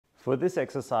For this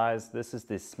exercise, this is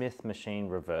the Smith machine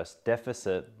reverse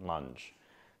deficit lunge.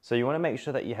 So you want to make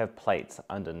sure that you have plates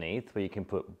underneath where you can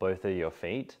put both of your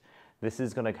feet. This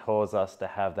is going to cause us to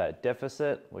have that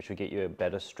deficit, which will get you a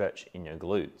better stretch in your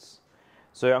glutes.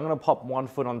 So I'm going to pop one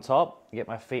foot on top, get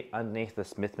my feet underneath the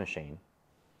Smith machine.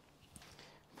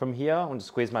 From here, I'm going to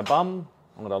squeeze my bum.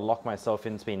 I'm going to lock myself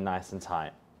in to be nice and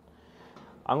tight.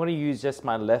 I'm going to use just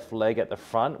my left leg at the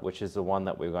front, which is the one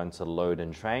that we're going to load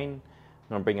and train.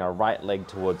 I'm going to bring our right leg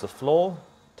towards the floor,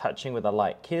 touching with a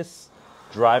light kiss,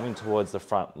 driving towards the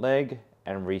front leg,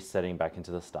 and resetting back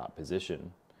into the start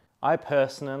position. I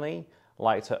personally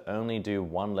like to only do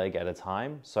one leg at a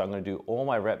time, so I'm going to do all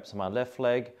my reps on my left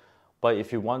leg, but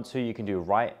if you want to, you can do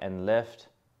right and left,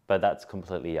 but that's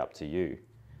completely up to you.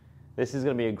 This is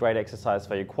going to be a great exercise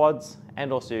for your quads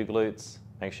and also your glutes.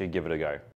 Make sure you give it a go.